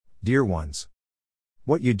Dear ones,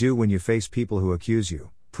 what you do when you face people who accuse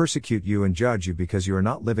you, persecute you and judge you because you are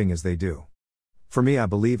not living as they do. For me, I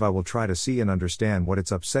believe I will try to see and understand what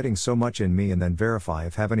it's upsetting so much in me and then verify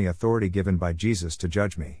if have any authority given by Jesus to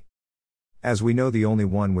judge me. As we know, the only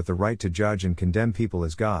one with the right to judge and condemn people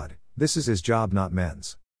is God. This is his job, not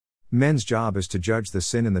men's. Men's job is to judge the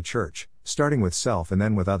sin in the church, starting with self and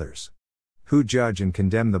then with others. Who judge and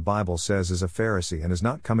condemn, the Bible says, is a Pharisee and is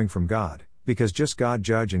not coming from God, because just God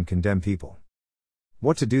judge and condemn people.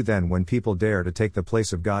 What to do then when people dare to take the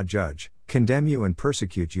place of God, judge, condemn you and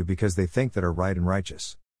persecute you because they think that are right and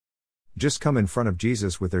righteous? Just come in front of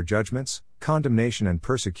Jesus with their judgments, condemnation and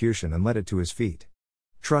persecution and let it to his feet.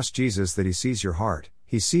 Trust Jesus that he sees your heart,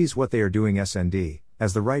 he sees what they are doing, as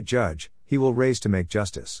the right judge, he will raise to make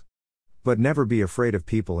justice. But never be afraid of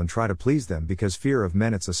people and try to please them, because fear of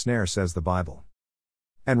men it's a snare, says the Bible.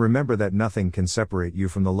 And remember that nothing can separate you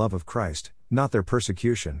from the love of Christ, not their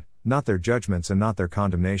persecution, not their judgments and not their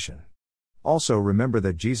condemnation. Also remember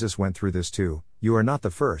that Jesus went through this too. You are not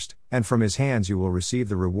the first, and from his hands you will receive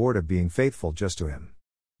the reward of being faithful just to him.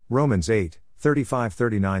 Romans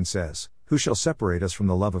 8:35-39 says, "Who shall separate us from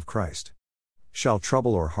the love of Christ? Shall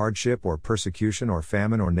trouble or hardship or persecution or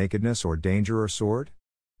famine or nakedness or danger or sword?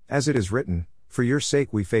 As it is written, for your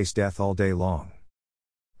sake we face death all day long.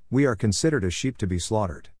 We are considered as sheep to be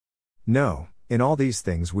slaughtered. No, in all these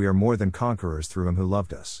things we are more than conquerors through him who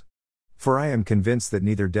loved us. For I am convinced that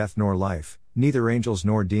neither death nor life, neither angels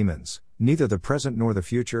nor demons, neither the present nor the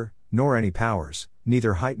future, nor any powers,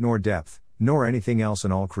 neither height nor depth, nor anything else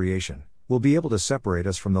in all creation, will be able to separate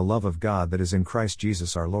us from the love of God that is in Christ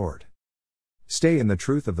Jesus our Lord." Stay in the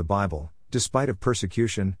truth of the Bible, despite of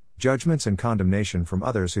persecution, judgments and condemnation from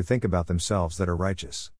others who think about themselves that are righteous.